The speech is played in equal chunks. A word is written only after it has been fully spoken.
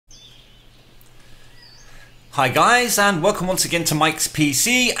Hi guys, and welcome once again to Mike's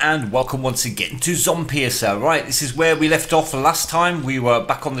PC, and welcome once again to Zompiercer. Right, this is where we left off last time. We were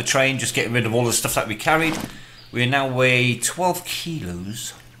back on the train, just getting rid of all the stuff that we carried. We now weigh 12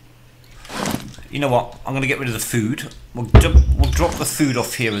 kilos. You know what, I'm going to get rid of the food. We'll drop the food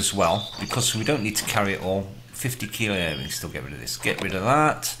off here as well, because we don't need to carry it all. 50 kilo, yeah, we can still get rid of this. Get rid of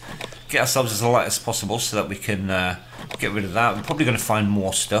that. Get ourselves as light as possible so that we can get rid of that. We're probably going to find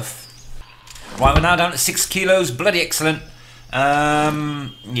more stuff. Right, we're now down to 6 kilos, bloody excellent.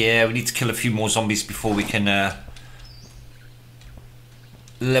 Yeah, we need to kill a few more zombies before we can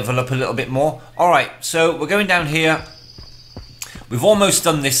level up a little bit more. Alright, so we're going down here. We've almost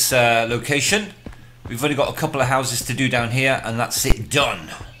done this location. We've only got a couple of houses to do down here, and that's it, done.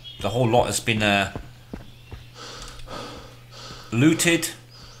 The whole lot has been looted.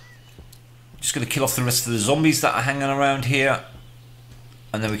 Just going to kill off the rest of the zombies that are hanging around here.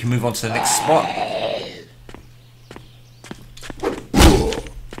 And then we can move on to the next spot.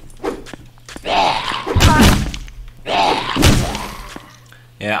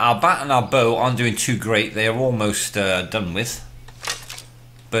 Yeah, our bat and our bow aren't doing too great. They are almost done with.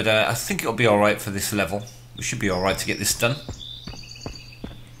 But I think it'll be alright for this level. We should be alright to get this done.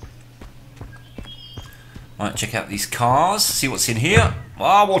 Right, check out these cars. See what's in here.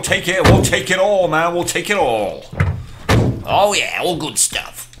 Ah, we'll take it. We'll take it all, man. We'll take it all. Oh yeah, all good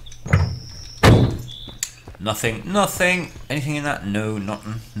stuff. Nothing. Anything in that? No,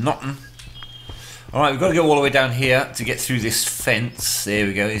 nothing. Alright, we've got to go all the way down here to get through this fence. There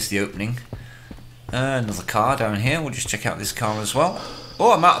we go, here's the opening. Another car down here. We'll just check out this car as well.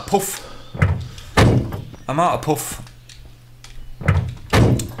 Oh, I'm out of puff.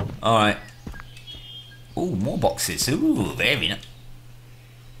 Alright. Oh, more boxes. Ooh, very nice.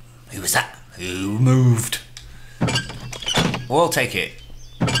 Who was that? Who moved? We'll take it.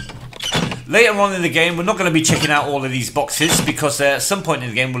 Later on in the game, we're not going to be checking out all of these boxes because at some point in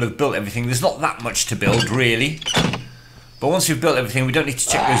the game we'll have built everything. There's not that much to build, really. But once we've built everything, we don't need to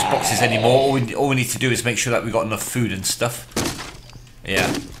check those boxes anymore. All we need to do is make sure that we've got enough food and stuff.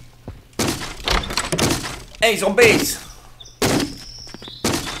 Yeah. Hey, zombies!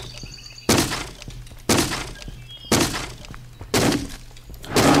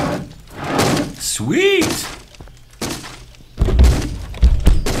 Sweet!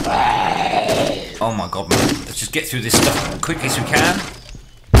 Oh my god, man. Let's just get through this stuff as quickly as we can.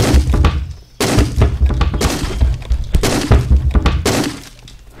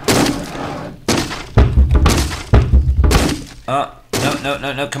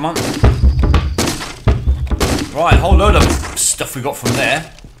 No, come on. Right, whole load of stuff we got from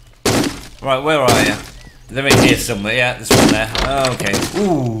there. Right, where are you? They're in here somewhere, yeah, there's one there. Okay.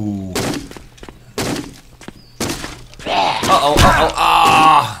 Ooh.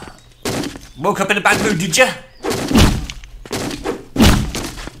 Ah! Woke up in a bad mood, did ya?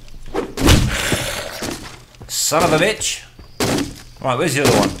 Son of a bitch. Right, where's the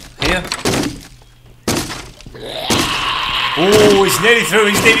other one? Here? Oh, he's nearly through,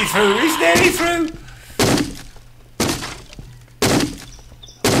 he's nearly through!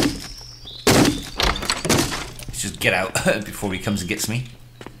 Let's just get out before he comes and gets me.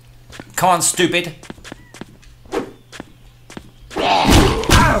 Come on, stupid!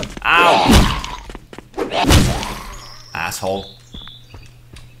 Ow! Asshole.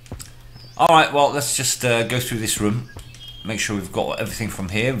 Alright, well, let's just go through this room. Make sure we've got everything from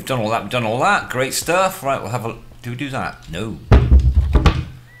here. We've done all that, Great stuff. Right, we'll have a... Do we do that? No.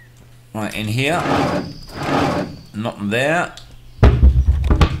 Right, in here. Nothing there.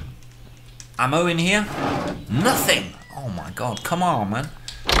 Ammo in here? Nothing! Oh my god, come on, man.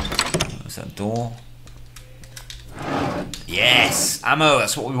 Where's that door? Yes! Ammo,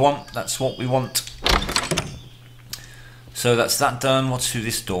 that's what we want. So that's that done. What's through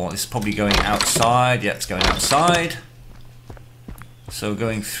this door? This is probably going outside. Yeah, it's going outside. So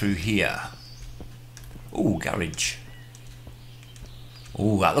going through here. Ooh, garage.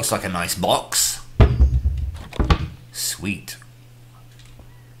 Ooh, that looks like a nice box. Sweet.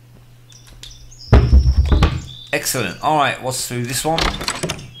 Excellent. Alright, what's through this one?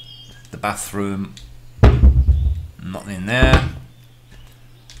 The bathroom. Nothing in there.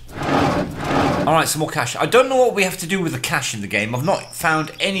 Alright, some more cash. I don't know what we have to do with the cash in the game. I've not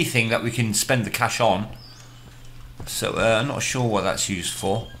found anything that we can spend the cash on. So, I'm not sure what that's used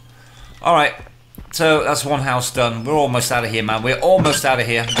for. Alright, so that's one house done. We're almost out of here, man. We're almost out of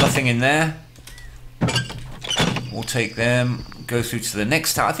here. Nothing in there. We'll take them. Go through to the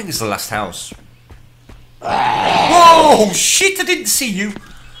next house. I think it's the last house. Whoa! Shit, I didn't see you.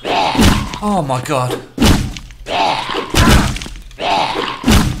 Oh my god.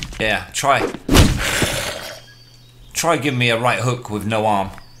 Yeah, try. Try giving me a right hook with no arm.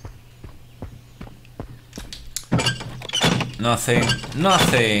 Nothing.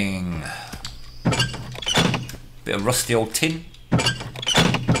 Nothing. Bit of rusty old tin.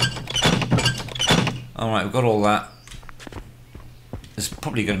 Alright, we've got all that. There's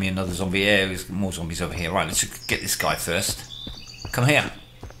probably going to be another zombie. Yeah, there's more zombies over here. Right, let's get this guy first. Come here.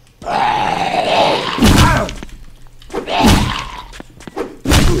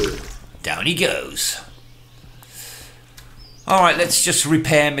 Down he goes. Alright, let's just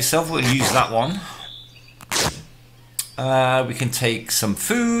repair myself. We'll use that one. We can take some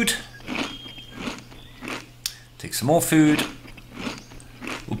food. Take some more food.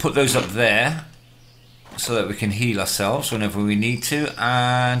 We'll put those up there so that we can heal ourselves whenever we need to.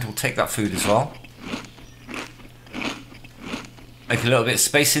 And we'll take that food as well. Make a little bit of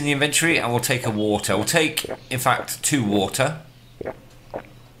space in the inventory, and we'll take a water. We'll take, in fact, 2 water.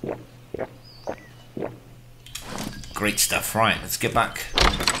 Great stuff. Right, let's get back.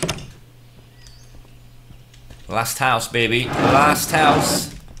 Last house, baby. Last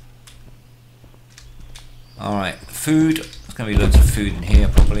house. Alright, food. There's going to be loads of food in here,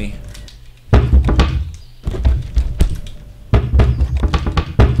 probably.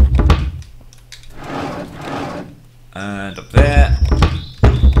 And up there.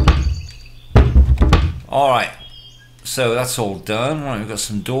 Alright, so that's all done. Right, we've got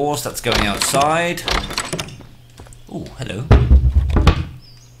some doors. That's going outside. Oh, hello.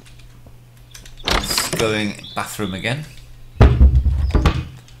 That's going bathroom again.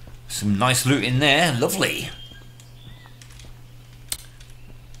 Some nice loot in there. Lovely.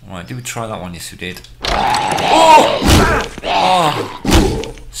 Alright, did we try that one? Yes, we did. Oh!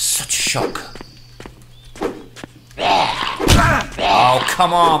 Oh! Such a shock. Oh,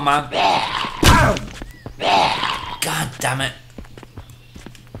 come on, man. God damn it.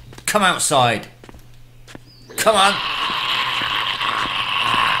 Come outside. Come on.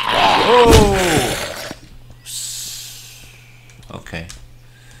 Oh. Okay.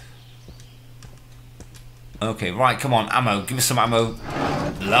 Okay, right, come on, ammo. Give us some ammo.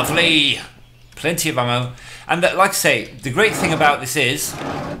 Lovely. Plenty of ammo. And like I say, the great thing about this is,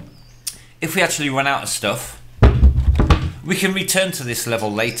 if we actually run out of stuff, we can return to this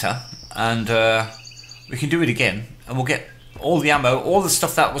level later, and we can do it again, and we'll get all the ammo, all the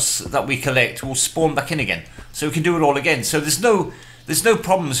stuff that we collect will spawn back in again, so we can do it all again. So there's no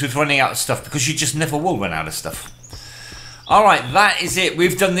problems with running out of stuff, because you just never will run out of stuff. Alright, that is it.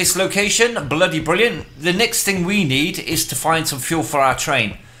 We've done this location. Bloody brilliant. The next thing we need is to find some fuel for our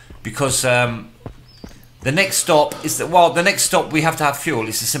train, because the next stop is the next stop we have to have fuel.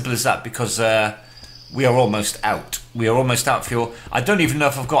 It's as simple as that, because we are almost out. We are almost out of fuel. I don't even know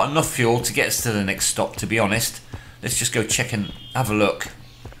if I've got enough fuel to get us to the next stop, to be honest. Let's just go check and have a look.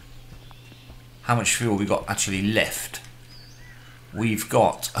 How much fuel we got actually left? We've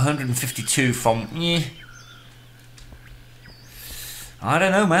got 152 from... I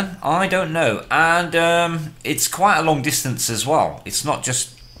don't know, man. I don't know. And it's quite a long distance as well. It's not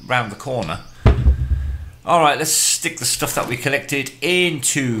just round the corner. Alright, let's stick the stuff that we collected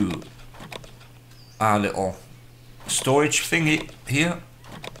into our little storage thing here.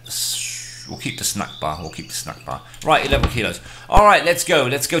 We'll keep the snack bar. We'll keep the snack bar. Right, 11 kilos. Alright, let's go.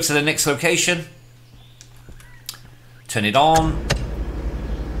 Let's go to the next location. Turn it on.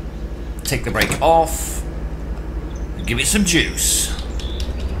 Take the brake off. And give it some juice.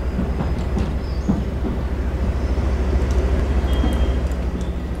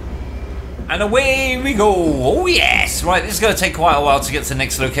 And away we go. Oh yes. Right, this is going to take quite a while to get to the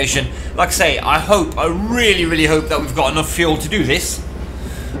next location. Like I say, I really hope that we've got enough fuel to do this.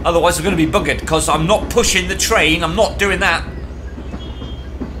 Otherwise we're going to be buggered, because I'm not pushing the train. I'm not doing that.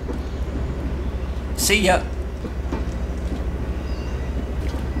 See ya.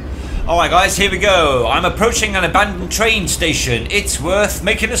 Alright guys, here we go. I'm approaching an abandoned train station. It's worth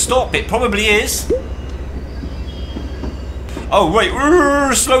making a stop. It probably is. Oh wait,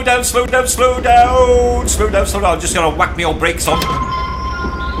 slow down, slow down, slow down, slow down, slow down. I'm just gonna whack my old brakes on.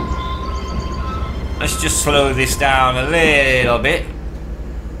 Let's just slow this down a little bit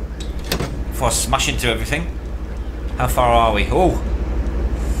before I smash into everything. How far are we? Oh,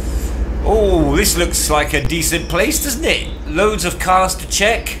 oh, this looks like a decent place, doesn't it? Loads of cars to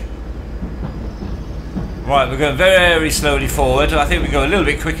check. Right, we're going very slowly forward. I think we go a little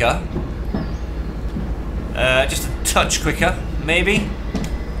bit quicker. Just a touch quicker, maybe.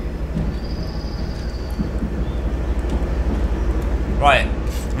 Right,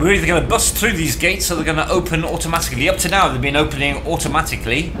 we're either going to bust through these gates or they're going to open automatically. Up to now, they've been opening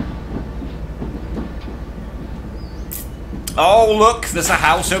automatically. Oh, look, there's a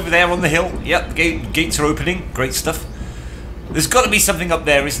house over there on the hill. Yep, gates are opening. Great stuff. There's got to be something up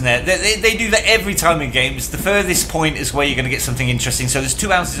there, isn't there? They do that every time in games. The furthest point is where you're going to get something interesting. So there's 2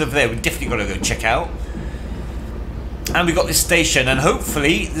 houses over there we've definitely got to go check out. And we've got this station, and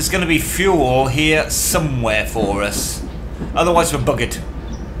hopefully there's going to be fuel here somewhere for us. Otherwise we're buggered.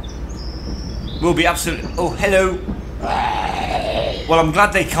 We'll be absolutely... Oh, hello. Well, I'm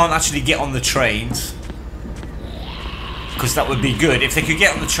glad they can't actually get on the trains. Because that would be good. If they could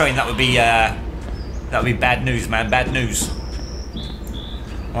get on the train, that would be bad news, man. Bad news.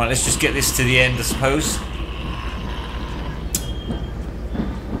 Alright, let's just get this to the end, I suppose.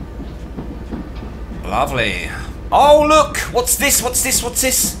 Lovely. Oh, look! What's this? What's this? What's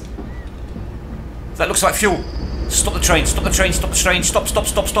this? That looks like fuel. Stop the train, stop the train, stop the train, stop, stop,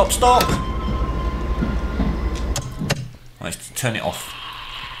 stop, stop, stop! Let's turn it off.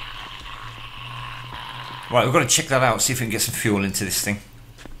 Right, we've got to check that out, see if we can get some fuel into this thing.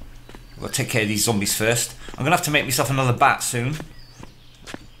 We've got to take care of these zombies first. I'm going to have to make myself another bat soon.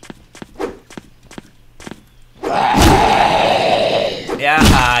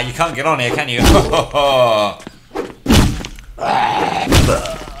 Yeah, you can't get on here, can you?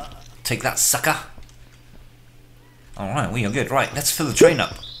 Take that, sucker. Alright, we are good. Right, let's fill the train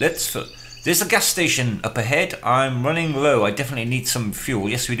up. Let's fill... There's a gas station up ahead. I'm running low. I definitely need some fuel.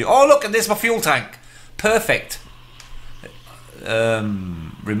 Yes, we do. Oh, look, and there's my fuel tank. Perfect.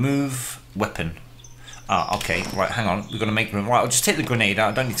 Remove weapon. Ah, okay. Right, hang on. We've got to make room. Right, I'll just take the grenade out.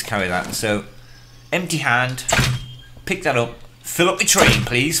 I don't need to carry that. So, empty hand. Pick that up. Fill up the train,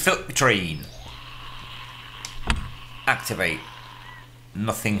 please. Fill up the train. Activate.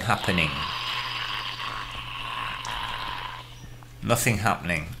 Nothing happening. Nothing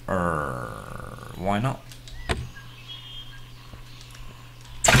happening. Why not?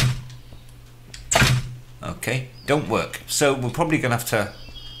 Okay, don't work. So we're probably going to have to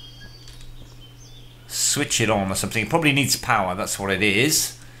switch it on or something. It probably needs power, that's what it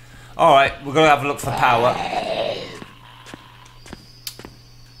is. Alright, we're going to have a look for power.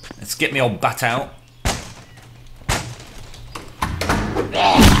 Let's get me old bat out.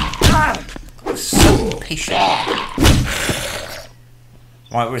 So patient.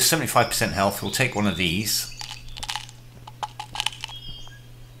 Right, we're at 75% health. We'll take one of these.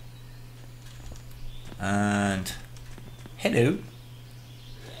 And... hello.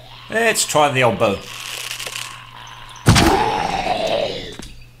 Let's try the old bow.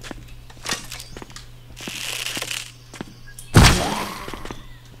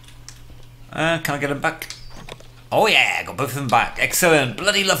 Can I get them back? Oh yeah, I got both of them back. Excellent.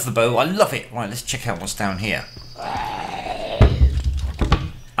 Bloody love the bow. I love it. Right, let's check out what's down here.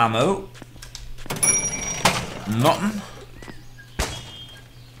 Ammo. Nothing.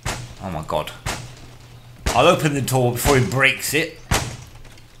 Oh my god. I'll open the door before he breaks it.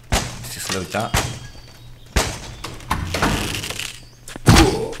 Let's just load that.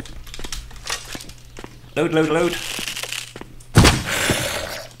 Load, load, load.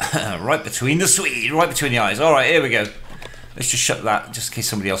 Right between the Swede, right between the eyes. Alright, here we go. Let's just shut that, just in case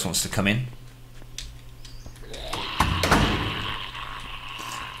somebody else wants to come in.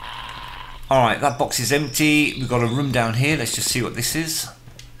 Alright, that box is empty. We've got a room down here. Let's just see what this is.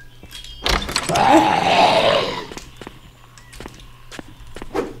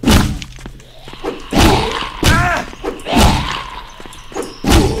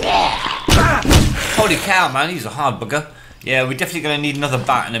 Holy cow, man, he's a hard bugger. Yeah, we're definitely going to need another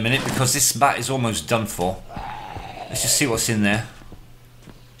bat in a minute because this bat is almost done for. Let's just see what's in there.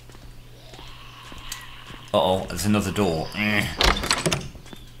 Uh-oh, there's another door.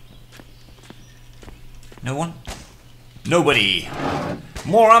 No one? Nobody.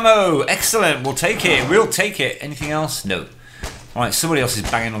 More ammo. Excellent. We'll take it. We'll take it. Anything else? No. Alright, somebody else is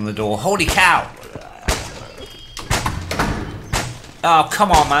banging on the door. Holy cow. Oh,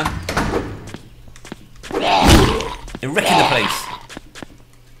 come on, man. They're wrecking the place.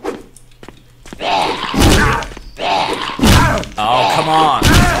 Oh, come on.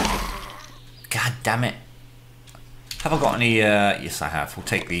 God damn it. Have I got any... yes, I have. We'll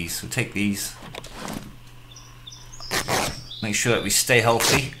take these. We'll take these. Make sure that we stay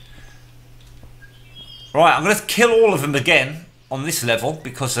healthy. Right, I'm going to kill all of them again on this level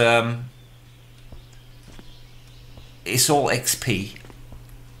because it's all XP.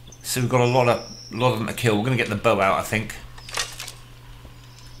 So we've got a lot of them to kill. We're going to get the bow out, I think.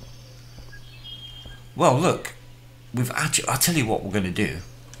 Well, look. We've actually... I'll tell you what we're going to do.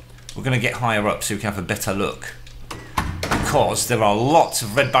 We're going to get higher up so we can have a better look. Because there are lots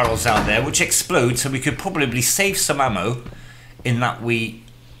of red barrels out there which explode, so we could probably save some ammo in that we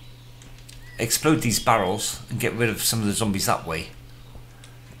explode these barrels and get rid of some of the zombies that way.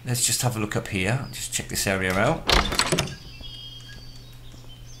 Let's just have a look up here. Just check this area out.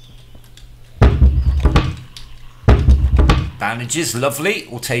 Bandages, lovely.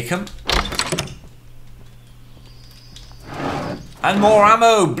 We'll take them. And more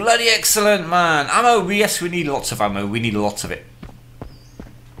ammo. Bloody excellent, man. Ammo, yes, we need lots of ammo. We need lots of it.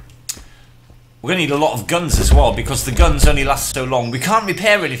 We're going to need a lot of guns as well, because the guns only last so long. We can't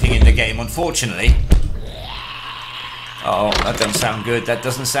repair anything in the game, unfortunately. Uh oh, that doesn't sound good. That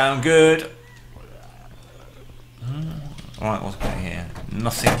doesn't sound good. Alright, what's going here?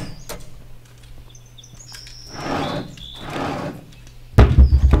 Nothing.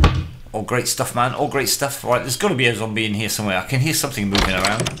 All great stuff, man. All great stuff. Right, there's got to be a zombie in here somewhere. I can hear something moving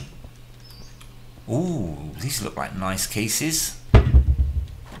around. Ooh, these look like nice cases.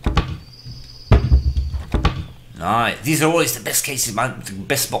 Nice. These are always the best cases, man. The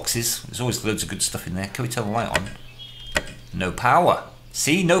best boxes. There's always loads of good stuff in there. Can we turn the light on? No power.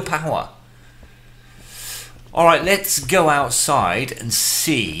 See? No power. Alright, let's go outside and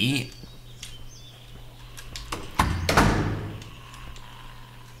see.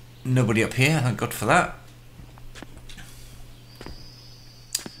 Nobody up here. Thank God for that.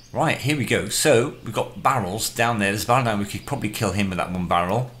 Right, here we go. So, we've got barrels down there. There's a barrel down. We could probably kill him with that one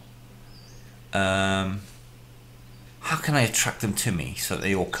barrel. How can I attract them to me so that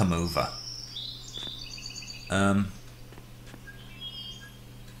they all come over?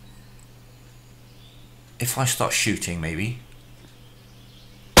 If I start shooting, maybe.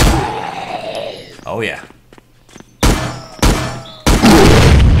 Oh yeah.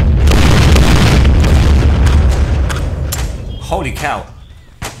 Holy cow.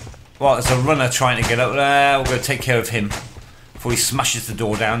 Well, there's a runner trying to get up there. We're going to take care of him. Before he smashes the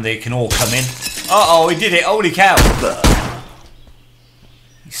door down, they can all come in. Uh-oh, he did it. Holy cow.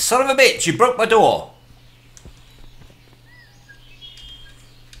 You son of a bitch, you broke my door.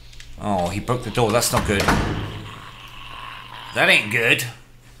 Oh, he broke the door. That's not good. That ain't good.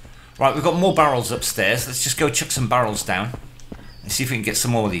 Right, we've got more barrels upstairs. Let's just go chuck some barrels down. And see if we can get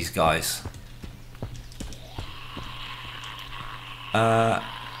some more of these guys.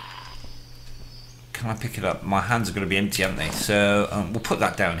 Can I pick it up? My hands are going to be empty, aren't they? So we'll put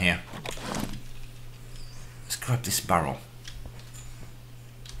that down here. Let's grab this barrel.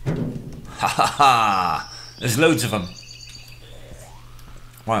 Ha ha ha! There's loads of them.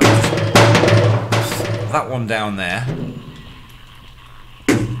 Right, that one down there.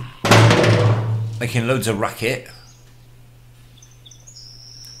 Making loads of racket.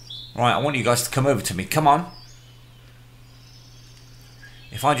 Right, I want you guys to come over to me. Come on.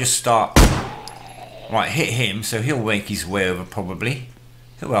 If I just start... Right, hit him, so he'll make his way over probably.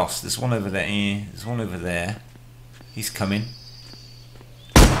 Who else? There's one over there. There's one over there. He's coming.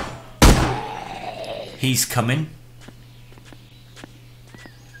 He's coming.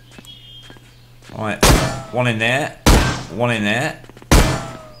 Right, one in there. One in there.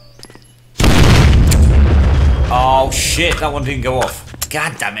 Oh shit, that one didn't go off.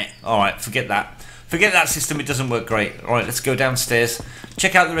 God damn it. Alright, forget that. Forget that system, it doesn't work great. Alright, let's go downstairs.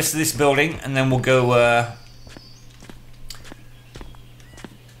 Check out the rest of this building and then we'll go...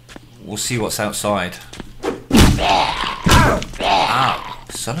 we'll see what's outside. Ow,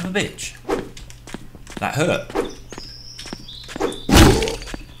 son of a bitch. That hurt.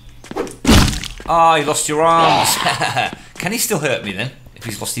 Ah, you lost your arms. Can he still hurt me then? If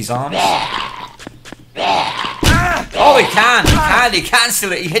he's lost his arms? Oh, he can! He can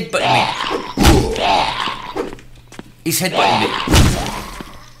still. He headbutted me. He's headbutting me.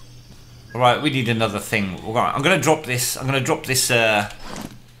 Right, we need another thing. Right, I'm going to drop this. I'm going to drop this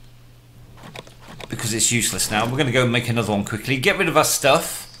because it's useless now. We're going to go and make another one quickly. Get rid of our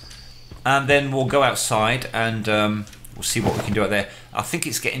stuff. And then we'll go outside and we'll see what we can do out there. I think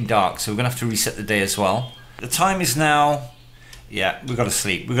it's getting dark, so we're going to have to reset the day as well. The time is now... Yeah, we've got to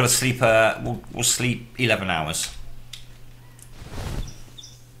sleep. We've got to sleep... we'll sleep 11 hours.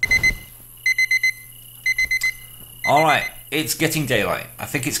 Alright, it's getting daylight. I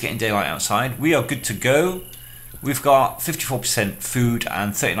think it's getting daylight outside. We are good to go. We've got 54% food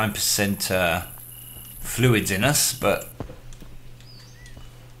and 39% fluids in us, but...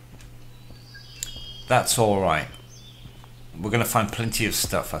 That's alright. We're going to find plenty of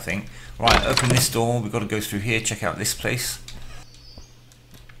stuff, I think. Right, open this door. We've got to go through here, check out this place.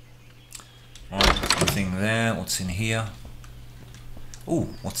 Right, nothing there. What's in here? Oh,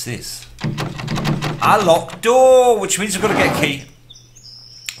 what's this? A locked door, which means we've got to get a key.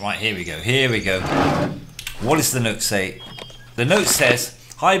 Right, here we go. Here we go. What does the note say? The note says,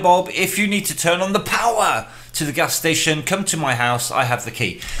 "Hi Bob, if you need to turn on the power to the gas station, come to my house, I have the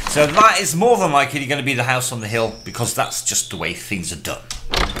key. So that is more than likely going to be the house on the hill, because that's just the way things are done.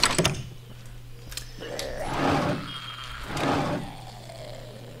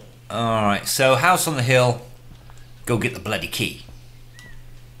 Alright, so house on the hill, go get the bloody key.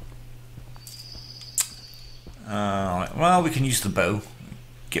 Alright, well, we can use the bow.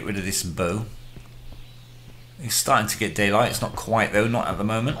 Get rid of this bow. It's starting to get daylight. It's not quite though, not at the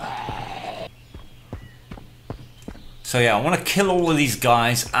moment. So yeah, I want to kill all of these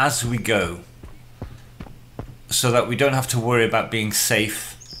guys as we go, so that we don't have to worry about being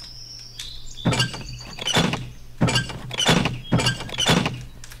safe.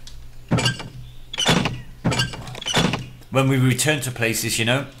 When we return to places, you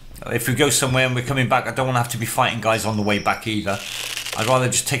know, if we go somewhere and we're coming back, I don't want to have to be fighting guys on the way back either. I'd rather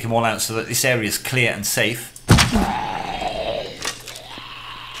just take them all out so that this area is clear and safe.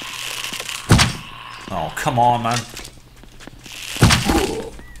 Oh, come on, man.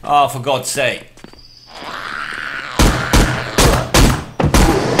 Oh, for God's sake.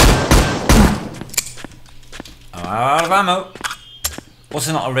 I'm out of ammo. Was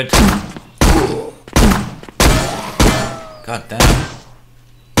there not a red? God damn.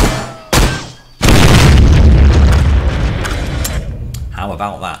 How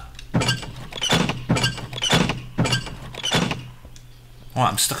about that?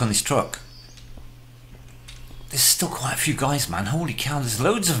 Alright, I'm stuck on this truck. There's still quite a few guys, man. Holy cow, there's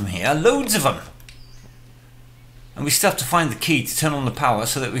loads of them here. Loads of them! And we still have to find the key to turn on the power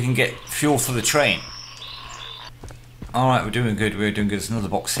so that we can get fuel for the train. Alright, we're doing good. We're doing good. There's another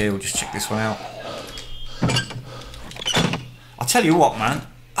box here. We'll just check this one out. I'll tell you what, man.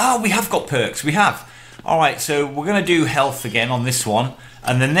 Oh, we have got perks. We have. Alright, so we're going to do health again on this one.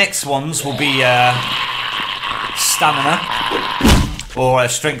 And the next ones will be stamina. Or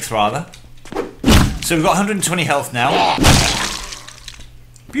strength, rather. So we've got 120 health now.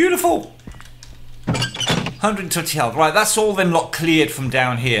 Beautiful. 120 health. Right, that's all them lot cleared from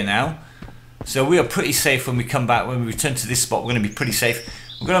down here now. So we are pretty safe when we come back. When we return to this spot, we're going to be pretty safe.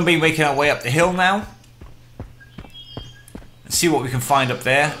 We're going to be making our way up the hill now. And see what we can find up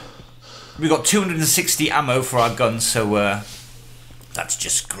there. We've got 260 ammo for our guns, so that's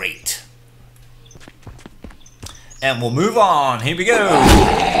just great. And we'll move on. Here we go.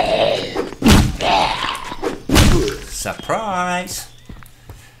 Surprise.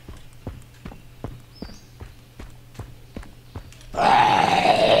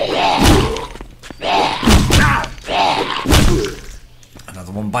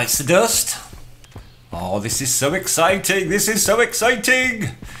 Another one bites the dust. Oh, this is so exciting. This is so exciting.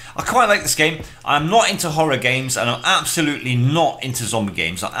 I quite like this game. I'm not into horror games, and I'm absolutely not into zombie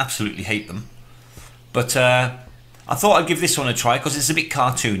games. I absolutely hate them. But I thought I'd give this one a try because it's a bit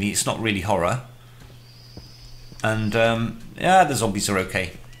cartoony. It's not really horror. And yeah, the zombies are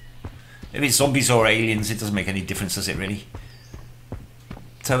okay. If it's zombies or aliens, it doesn't make any difference, does it really?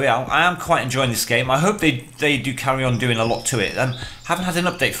 So yeah, I am quite enjoying this game. I hope they do carry on doing a lot to it. Haven't had an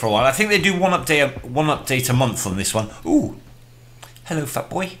update for a while. I think they do one update a month on this one. Ooh, hello, fat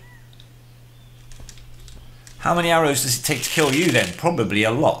boy. How many arrows does it take to kill you then? Probably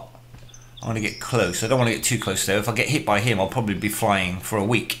a lot. I want to get close. I don't want to get too close though. If I get hit by him, I'll probably be flying for a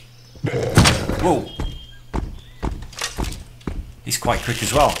week. Whoa. He's quite quick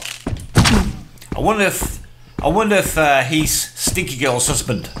as well. I wonder if he's Stinky Girl's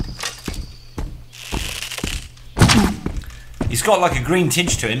husband. He's got like a green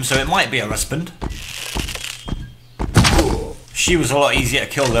tinge to him, so it might be her husband. She was a lot easier to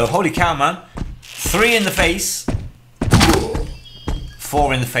kill though. Holy cow, man. 3 in the face.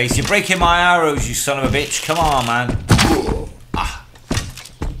 4 in the face. You're breaking my arrows, you son of a bitch. Come on, man. Ah.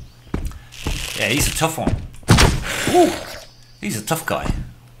 Yeah, he's a tough one. Ooh. He's a tough guy.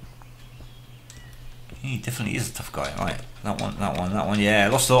 He definitely is a tough guy. Right, that one. Yeah,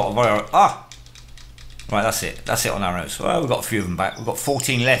 lost a lot of arrows. Ah! Right, that's it. That's it on arrows. Well, we've got a few of them back. We've got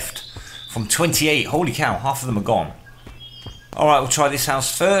 14 left from 28. Holy cow, half of them are gone. Alright, we'll try this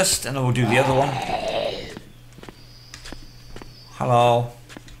house first, and then we'll do the other one. Hello.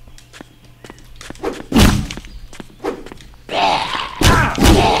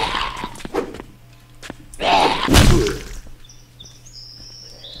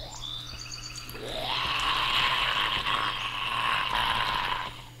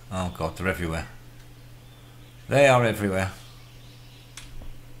 Oh god, they're everywhere. They are everywhere.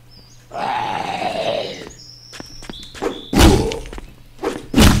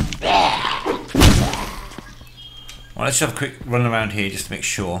 Well, let's have a quick run around here just to make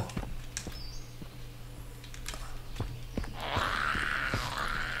sure.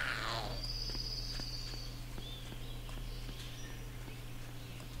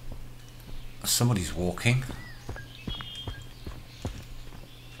 Somebody's walking.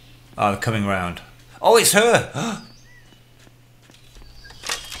 Oh, they're coming round. Oh, it's her!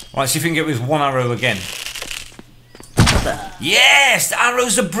 Right, see if we can get with one arrow again. Yes! The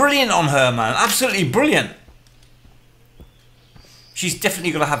arrows are brilliant on her, man. Absolutely brilliant. She's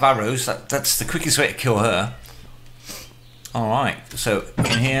definitely got to have arrows. That's the quickest way to kill her. Alright, so in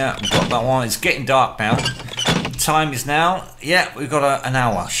here, we've got that one. It's getting dark now. Time is now. Yeah, we've got an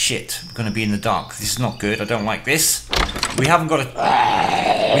hour. Shit, we're going to be in the dark. This is not good. I don't like this. We haven't got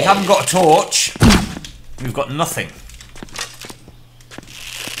a torch. We've got nothing.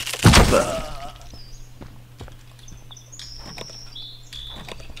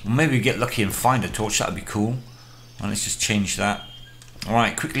 Maybe we get lucky and find a torch. That would be cool. Well, let's just change that.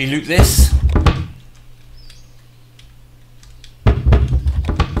 Alright, quickly loot this.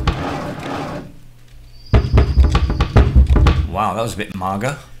 Wow, that was a bit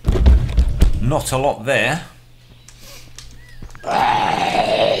mager. Not a lot there.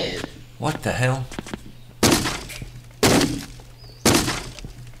 What the hell?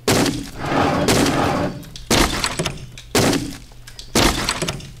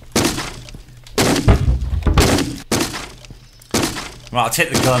 Right, I'll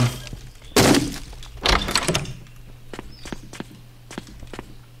take the gun.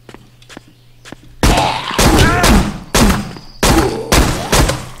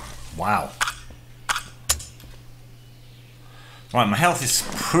 Wow. Right, my health is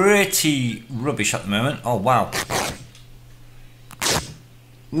pretty rubbish at the moment. Oh, wow.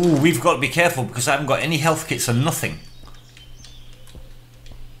 Ooh, we've got to be careful because I haven't got any health kits or nothing.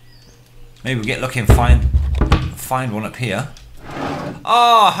 Maybe we'll get lucky and find one up here.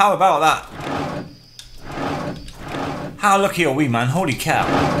 Oh, how about that? How lucky are we, man? Holy cow.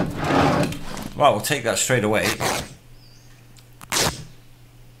 Right, we'll take that straight away.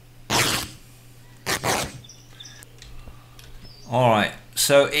 Alright,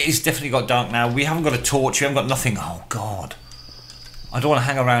 so it is definitely got dark now. We haven't got a torch, we haven't got nothing. Oh, God. I don't want to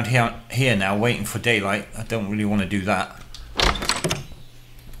hang around here now waiting for daylight. I don't really want to do that.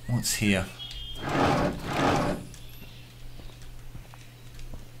 What's here?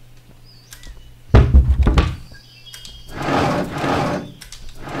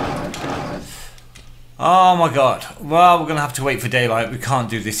 Oh my God. Well, we're going to have to wait for daylight. We can't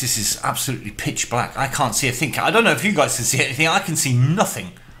do this. This is absolutely pitch black. I can't see a thing. I don't know if you guys can see anything. I can see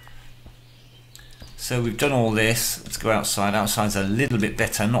nothing. So we've done all this. Let's go outside. Outside's a little bit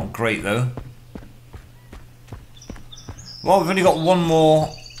better. Not great though. Well, we've only got one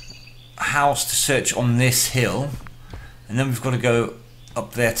more house to search on this hill. And then we've got to go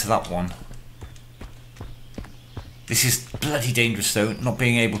up there to that one. This is bloody dangerous though, not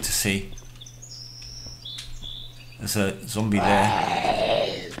being able to see. There's a zombie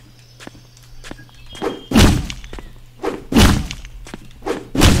there.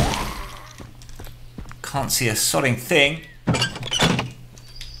 Can't see a sodding thing.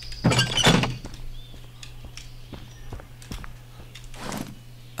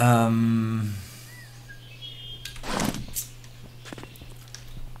 I'm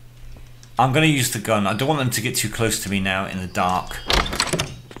going to use the gun. I don't want them to get too close to me now in the dark.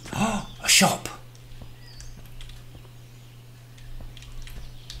 Oh, a shop.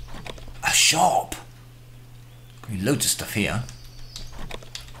 A shop. Loads of stuff here.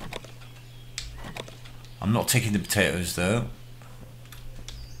 I'm not taking the potatoes though.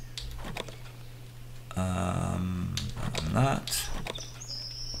 And that.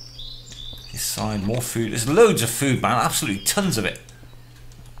 This side, more food. There's loads of food, man. Absolutely tons of it.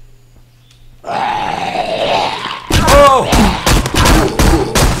 Oh!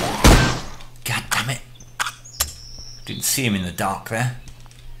 God damn it. Didn't see him in the dark there.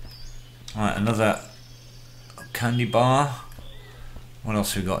 Alright, another candy bar. What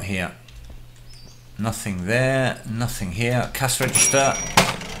else have we got here? Nothing there, nothing here. Cash register.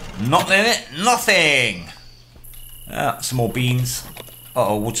 Not in it, nothing! Some more beans. Uh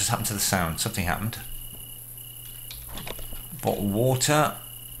oh, what just happened to the sound? Something happened. Bottle of water.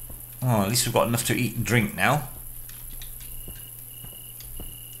 Oh, at least we've got enough to eat and drink now.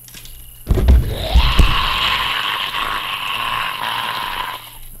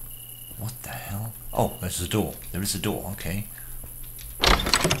 What the hell? Oh, there's a door. There is a door, okay.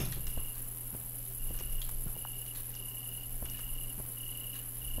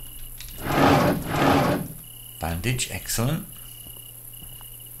 Bandage, excellent.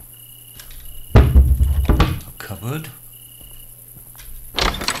 A cupboard.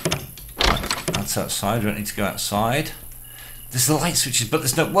 That's outside, we don't need to go outside. There's the light switches, but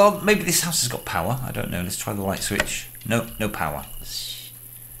there's no... Well, maybe this house has got power. I don't know. Let's try the light switch. No, no power.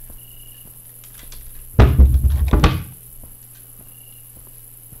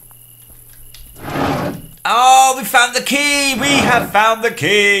 Oh, we found the key! We have found the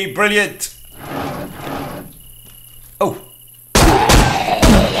key! Brilliant! Oh.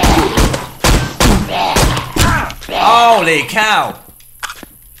 Holy cow!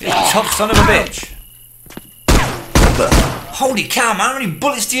 You tough son of a bitch. Holy cow, man, how many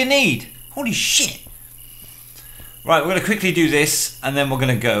bullets do you need? Holy shit. Right, we're going to quickly do this and then we're going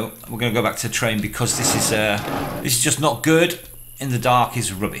to go. We're going to go back to the train because this is just not good. In the dark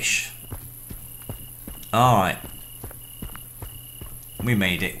is rubbish. Alright. We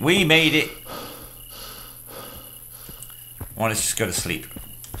made it. We made it. Well, let's just go to sleep.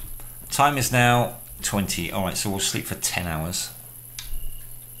 Time is now 20. Alright, so we'll sleep for 10 hours.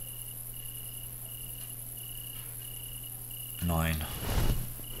 9.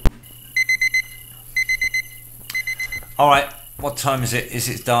 Alright, what time is it? Is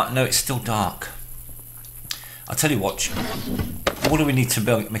it dark? No, it's still dark. I'll tell you what. What do we need to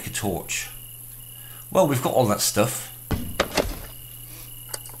build, make a torch? Well, we've got all that stuff.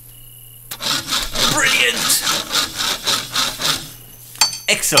 Brilliant!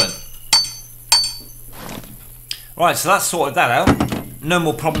 Excellent. Right, so that's sorted that out. No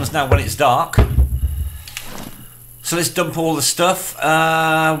more problems now when it's dark. So let's dump all the stuff.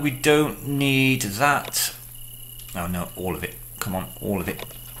 We don't need that. Oh no, all of it. Come on, all of it.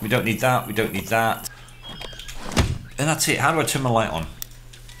 We don't need that, we don't need that. And that's it. How do I turn my light on?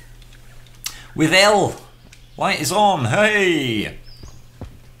 With L. Light is on. Hey!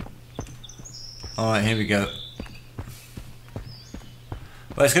 Alright, here we go.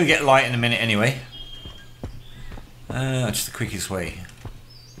 Well, it's going to get light in a minute anyway. Just the quickest way.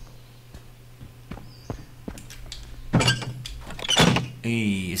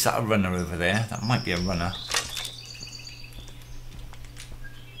 Is that a runner over there? That might be a runner.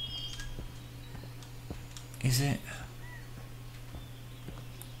 Is it?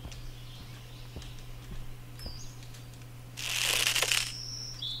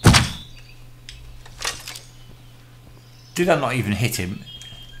 Did I not even hit him?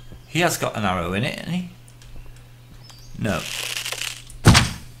 He has got an arrow in it, hasn't he? No.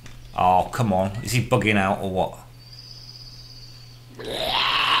 Oh, come on. Is he bugging out or what?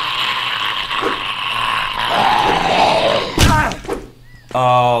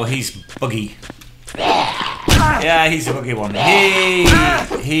 Oh, he's buggy. Yeah, he's a buggy one.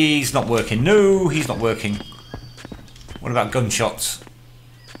 He's not working. No, he's not working. What about gunshots?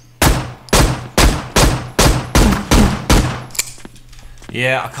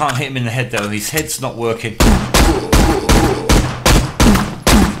 Yeah, I can't hit him in the head though. His head's not working.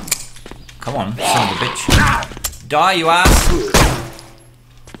 Come on, son of a bitch. Die, you ass!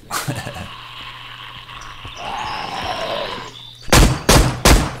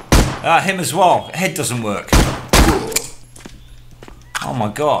 Him as well. Head doesn't work. Oh my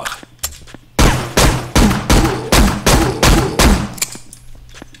god.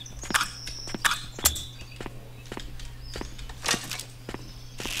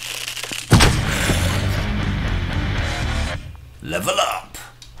 Level up.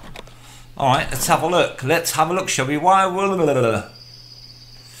 Alright, let's have a look. Let's have a look, shall we? Why?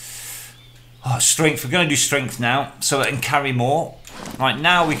 Oh, strength. We're going to do strength now so that I can carry more. Right,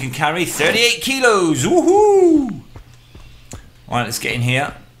 now we can carry 38 kilos. Woohoo! Alright, let's get in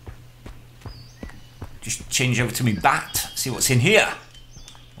here. Just change over to me bat. See what's in here.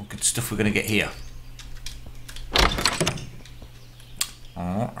 What good stuff we're going to get here.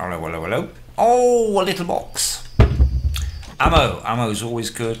 Oh, hello, hello, hello. Oh, a little box. Ammo. Ammo's always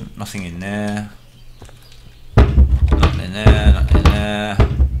good. Nothing in there. Nothing in there. Nothing in there.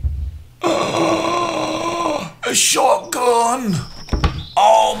 A shotgun!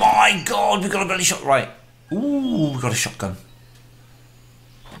 Oh my god, we got a bloody shot. Right. Ooh, we got a shotgun.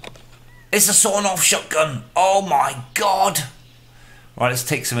 It's a sawn off shotgun. Oh my god. Right, let's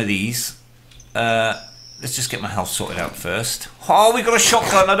take some of these. Let's just get my health sorted out first. Oh, we got a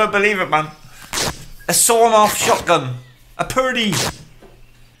shotgun. I don't believe it, man. A sawn off shotgun. A purdy.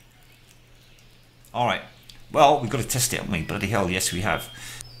 Alright. Well, we've got to test it, haven't we? Bloody hell, yes we have.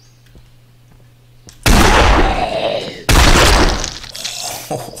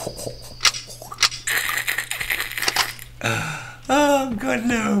 Oh god,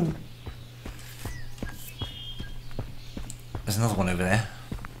 no. There's another one over there.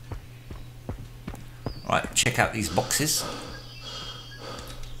 Right, check out these boxes.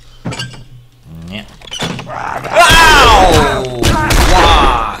 Yeah. Ow!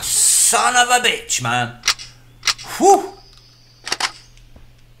 Wow! Son of a bitch, man. Whew!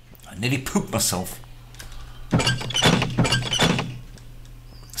 I nearly pooped myself.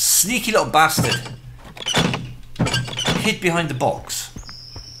 Sneaky little bastard. Hid behind the box.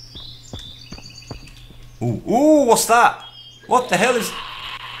 Ooh, ooh, what's that? What the hell is...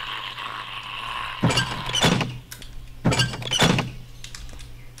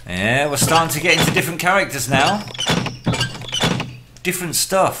 Yeah, we're starting to get into different characters now. Different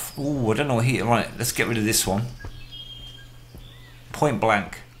stuff. Ooh, I don't know what here. Right, let's get rid of this one. Point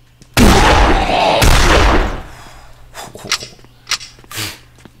blank.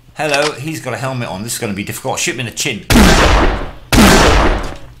 Hello, he's got a helmet on. This is going to be difficult. Shoot him in the chin.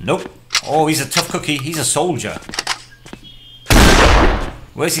 Nope. Oh, he's a tough cookie. He's a soldier.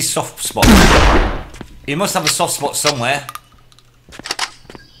 Where's his soft spot? He must have a soft spot somewhere.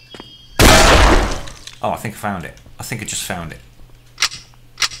 Oh, I think I found it. I think I just found it.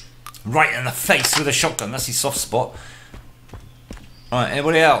 Right in the face with a shotgun. That's his soft spot. Right,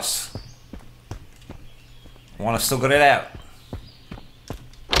 anybody else? One, I've still got it out.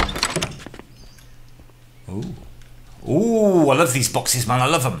 Ooh. Ooh, I love these boxes, man. I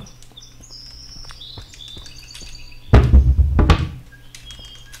love them.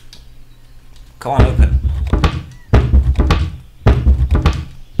 Come on, open.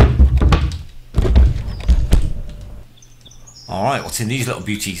 Alright, what's in these little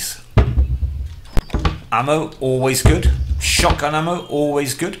beauties? Ammo, always good. Shotgun ammo,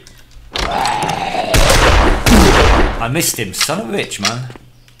 always good. I missed him, son of a bitch, man.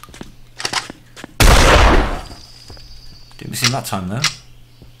 Didn't miss him that time, though.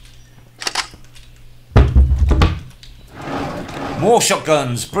 More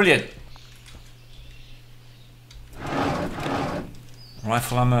shotguns, brilliant.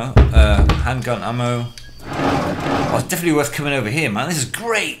 Rifle ammo, handgun ammo. Oh, it's definitely worth coming over here, man. This is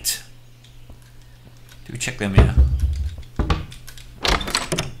great. Do we check them here?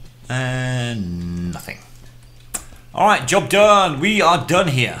 And nothing. Alright, job done. We are done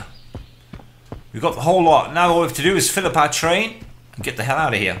here. We've got the whole lot. Now all we have to do is fill up our train and get the hell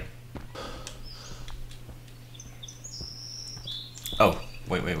out of here. Oh,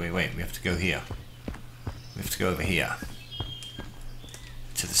 wait. We have to go here. We have to go over here.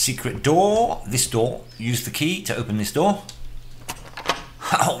 To the secret door. This door. Use the key to open this door.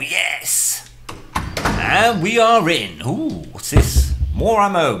 Oh, yes! And we are in. Ooh, what's this? More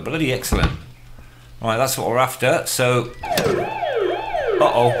ammo. Bloody excellent. Right, that's what we're after. So...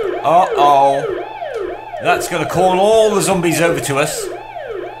 Uh-oh. Uh-oh. That's going to call all the zombies over to us.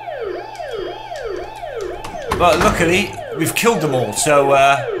 But luckily, we've killed them all, so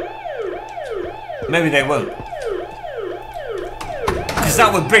maybe they won't. Because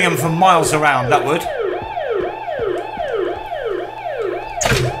that would bring them from miles around, that would.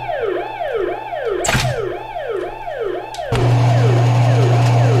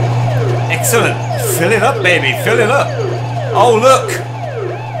 Excellent. Fill it up, baby. Fill it up. Oh, look.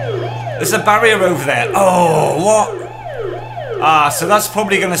 There's a barrier over there. Oh, what? Ah, so that's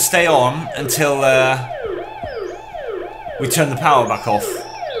probably going to stay on until we turn the power back off.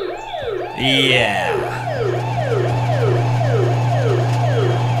 Yeah.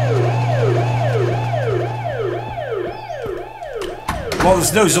 Well,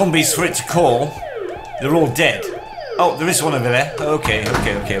 there's no zombies for it to call. They're all dead. Oh, there is one over there. Okay.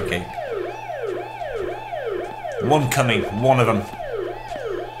 One coming. One of them.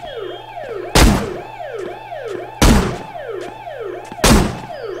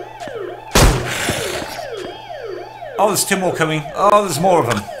 Oh, there's two more coming. Oh, there's more of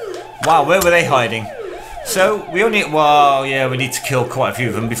them. Wow, where were they hiding? So, we only... Well, yeah, we need to kill quite a few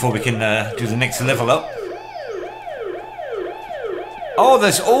of them before we can do the next level up. Oh,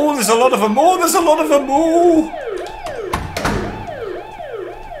 there's a lot of them. Oh, there's a lot of them. Oh.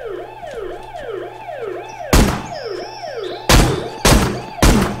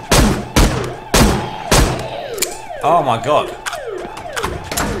 Oh my god.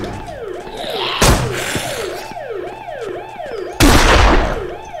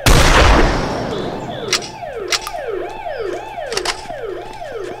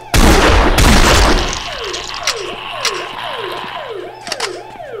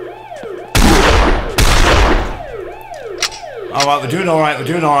 Alright, we're doing alright, we're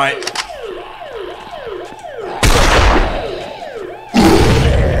doing alright.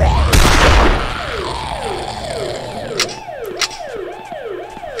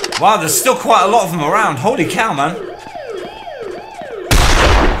 Wow, there's still quite a lot of them around. Holy cow, man.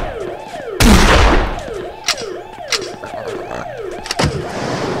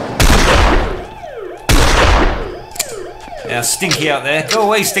 Yeah, Stinky out there. Go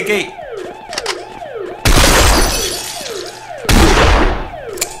away, Stinky.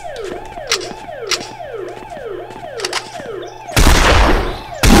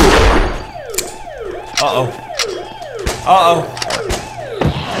 Uh-oh. Uh-oh.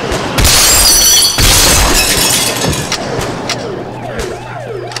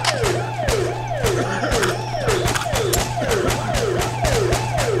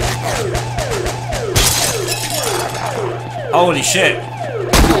 Holy shit.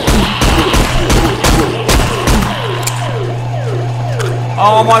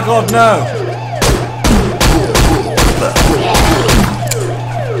 Oh my god, no.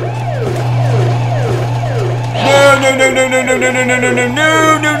 No, no, no, no, no, no, no, no, no, no,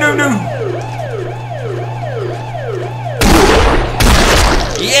 no, no, no, no.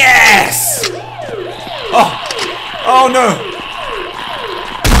 Yes! Oh, oh no.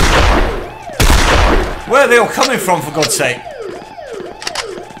 Where are they all coming from, for God's sake?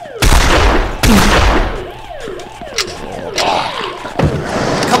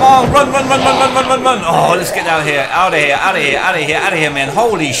 Come on, run, run, run, run, run, run, run, run. Oh, let's get out of here, out of here, out of here, out of here, out of here, man.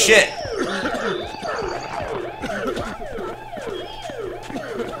 Holy shit.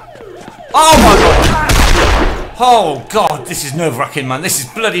 Oh my god. Oh god, this is nerve-wracking, man. This is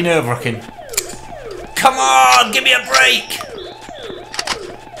bloody nerve-wracking. Come on, give me a break.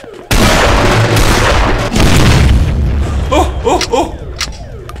 Oh, oh, oh.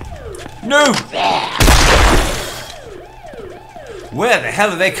 No. Where the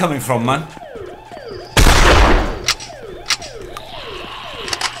hell are they coming from, man?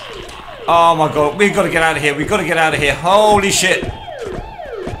 Oh my god, we've got to get out of here. We've got to get out of here. Holy shit.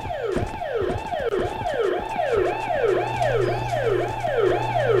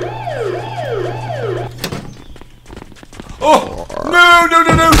 Oh, no, no,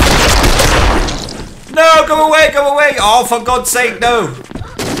 no, no. No, go away, go away. Oh, for God's sake, no.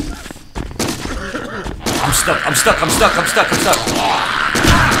 I'm stuck, I'm stuck, I'm stuck, I'm stuck, I'm stuck.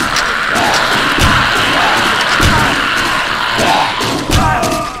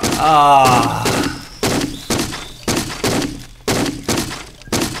 Ah.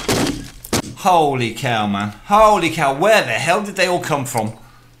 Holy cow, man. Holy cow, where the hell did they all come from?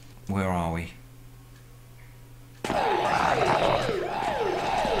 Where are we?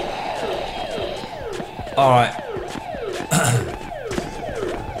 Alright.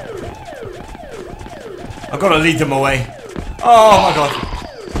 I've got to lead them away. Oh my god.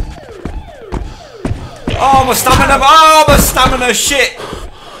 Oh, my stamina. Oh, my stamina. Shit.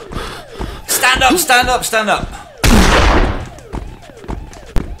 Stand up, stand up, stand up.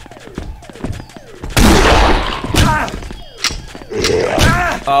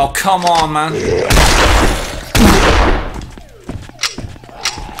 Oh, come on, man.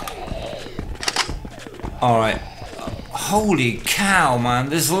 Alright. Holy cow, man.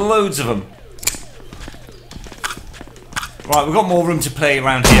 There's loads of them. Right, we've got more room to play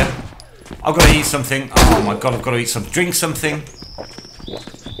around here. I've got to eat something. Oh my god, I've got to eat something. Drink something.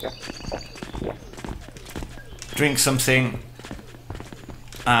 Drink something.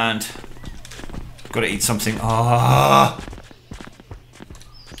 And got to eat something. Ah.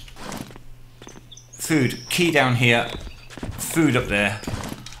 Food. Key down here. Food up there.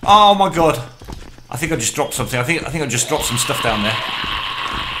 Oh my god. I think I just dropped something. I think I just dropped some stuff down there.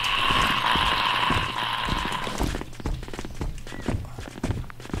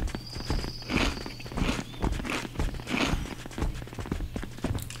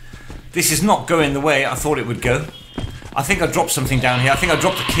 This is not going the way I thought it would go. I think I dropped something down here. I think I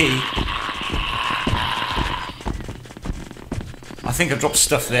dropped a key. I think I dropped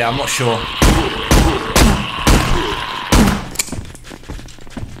stuff there. I'm not sure.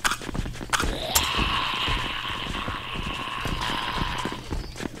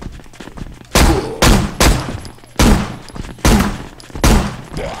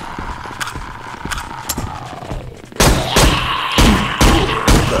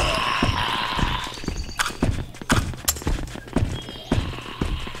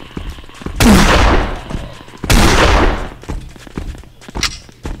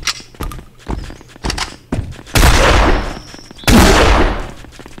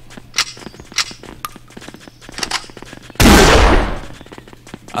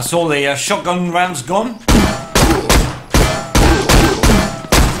 That's all the shotgun rounds gone.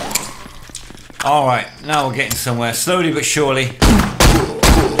 Alright, now we're getting somewhere. Slowly but surely.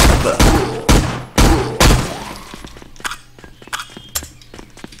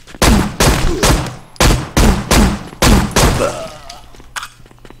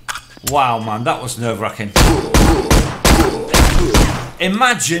 Wow, man, that was nerve-wracking.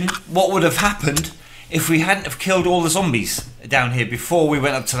 Imagine what would have happened if we hadn't have killed all the zombies down here before we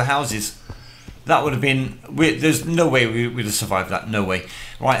went up to the houses. That would have been... there's no way we would have survived that. No way.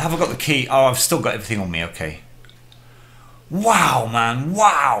 Right, have I got the key? Oh, I've still got everything on me. Okay. Wow, man.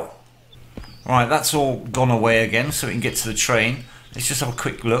 Wow. Right, that's all gone away again, so we can get to the train. Let's just have a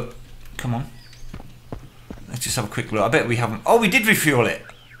quick look. Come on. Let's just have a quick look. I bet we haven't... Oh, we did refuel it.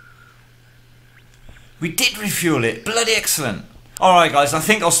 We did refuel it. Bloody excellent. Alright guys, I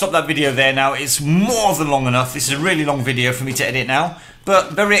think I'll stop that video there now. It's more than long enough. This is a really long video for me to edit now.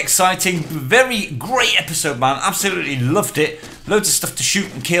 But very exciting, very great episode, man. Absolutely loved it. Loads of stuff to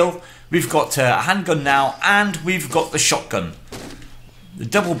shoot and kill. We've got a handgun now, and we've got the shotgun. The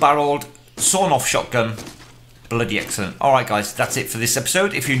double-barreled, sawn-off shotgun. Bloody excellent. Alright guys, that's it for this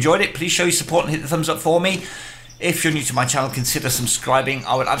episode. If you enjoyed it, please show your support and hit the thumbs up for me. If you're new to my channel, consider subscribing.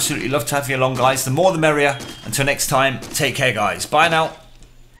 I would absolutely love to have you along, guys. The more the merrier. Until next time, take care, guys. Bye now.